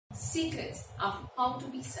Secrets of how to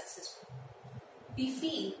be successful. We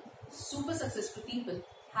feel super successful people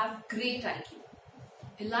have great IQ.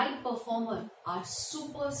 Elite performers are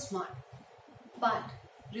super smart. But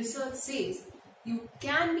research says you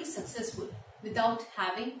can be successful without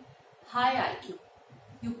having high IQ.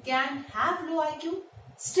 You can have low IQ,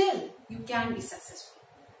 still you can be successful.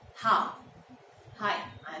 How? Hi,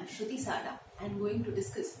 I am Shruti Sada. I am going to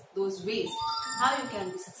discuss those ways how you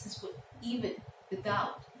can be successful even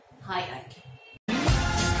without high IQ.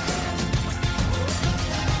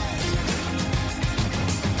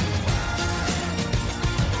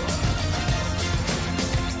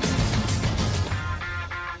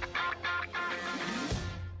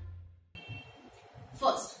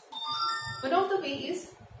 First, one of the way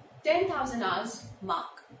is 10,000 hours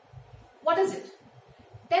mark. What is it?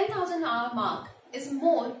 10,000 hour mark is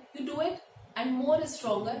more you do it and more is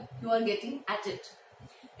stronger you are getting at it.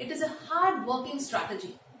 It is a hard working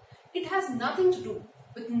strategy. It has nothing to do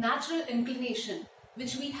with natural inclination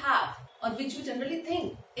which we have or which we generally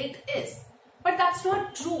think it is. But that's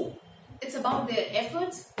not true. It's about their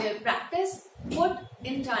efforts, their practice, put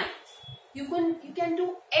in time. You can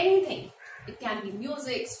do anything. It can be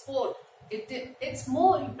music, sport. It's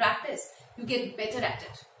more you practice, you get better at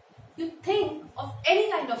it. You think of any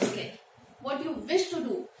kind of skill, what you wish to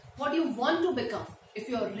do, what you want to become. If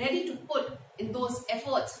you are ready to put in those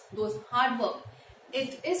efforts, those hard work,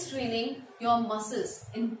 it is training your muscles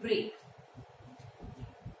in brain.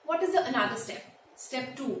 What is another step?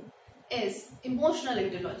 Step 2 is emotional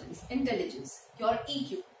intelligence, your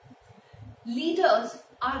EQ. Leaders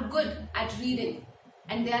are good at reading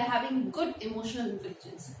and they are having good emotional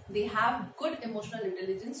intelligence. They have good emotional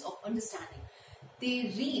intelligence of understanding.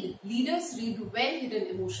 Leaders read well hidden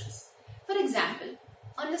emotions. For example,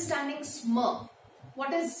 understanding smirk.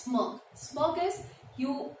 What is smirk? Smirk is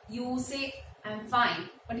you say I'm fine,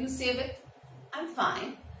 but you say with I'm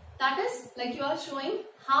fine. That is like you are showing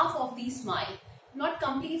half of the smile, not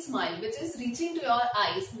complete smile, which is reaching to your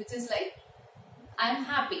eyes, which is like I'm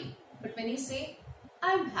happy. But when you say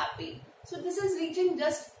I'm happy, so this is reaching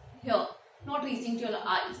just here, not reaching to your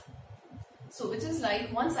eyes. So which is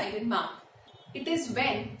like one-sided mouth. It is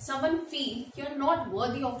when someone feels you're not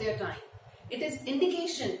worthy of their time. It is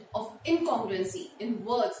indication of incongruency in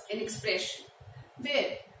words and expression.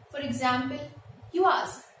 Where, for example, you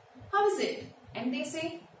ask, how is it? And they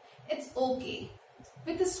say, it's okay.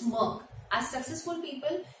 With a smirk, as successful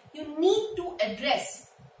people, you need to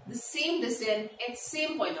address the same distance at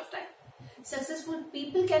same point of time. Successful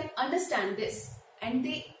people can understand this and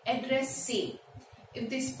they address same. If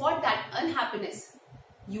they spot that unhappiness,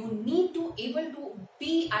 you need to able to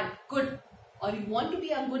be a good or you want to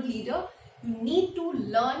be a good leader, you need to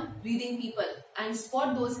learn reading people and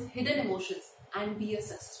spot those hidden emotions and be a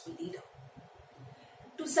successful leader.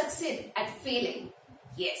 To succeed at failing,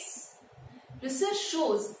 yes. Research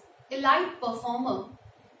shows elite performer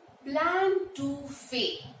plan to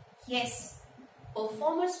fail. Yes,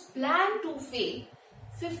 performers plan to fail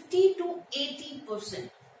 50 to 80%.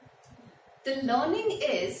 The learning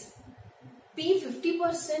is be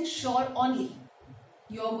 50% sure only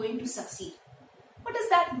you are going to succeed. What does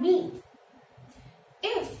that mean?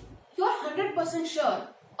 If you are 100% sure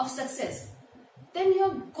of success, then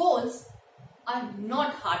your goals are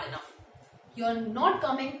not hard enough. You are not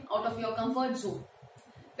coming out of your comfort zone.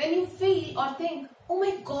 When you feel or think, oh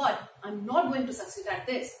my God, I'm not going to succeed at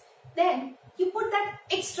this, then you put that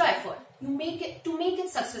extra effort. You make it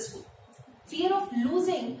successful. Fear of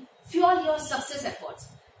losing fuel your success efforts.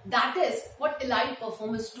 That is what elite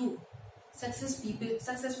performers do.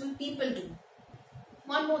 Successful people do.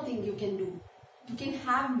 One more thing you can do. You can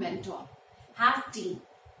have mentor, have team.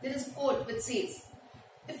 There is a quote which says,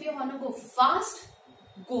 if you want to go fast,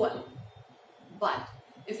 go alone. But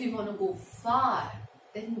if you want to go far,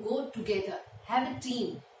 then go together. Have a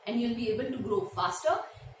team and you'll be able to grow faster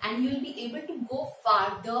and you'll be able to go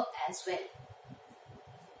farther as well.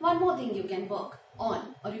 One more thing you can work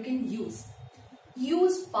on or you can use.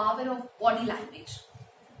 Use power of body language.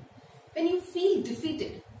 When you feel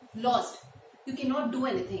defeated, lost, you cannot do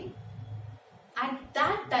anything. At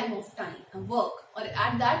that time of work or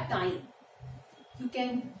at that time, you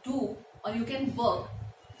can do or you can work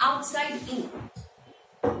outside in.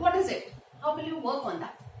 What is it? How will you work on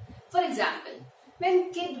that? For example,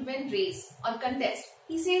 when kid win race or contest,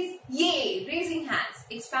 he says, yay, raising hands,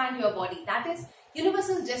 expand your body. That is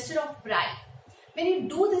universal gesture of pride. When you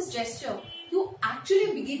do this gesture, you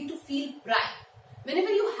actually begin to feel pride. Whenever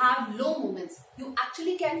you have low moments, you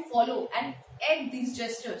actually can follow and add these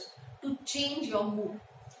gestures to change your mood.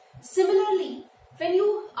 Similarly, when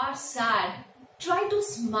you are sad, try to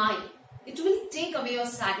smile. It will take away your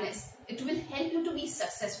sadness. It will help you to be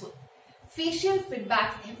successful. Facial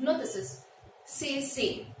feedback hypnosis says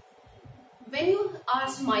same. When you are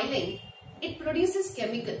smiling, it produces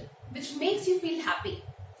chemical which makes you feel happy.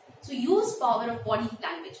 So use power of body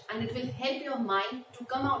language and it will help your mind to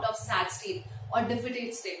come out of sad state or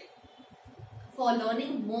defeated state. For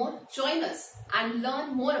learning more, join us and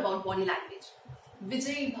learn more about body language.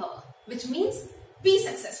 Vijayi Bhava, which means be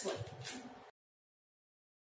successful.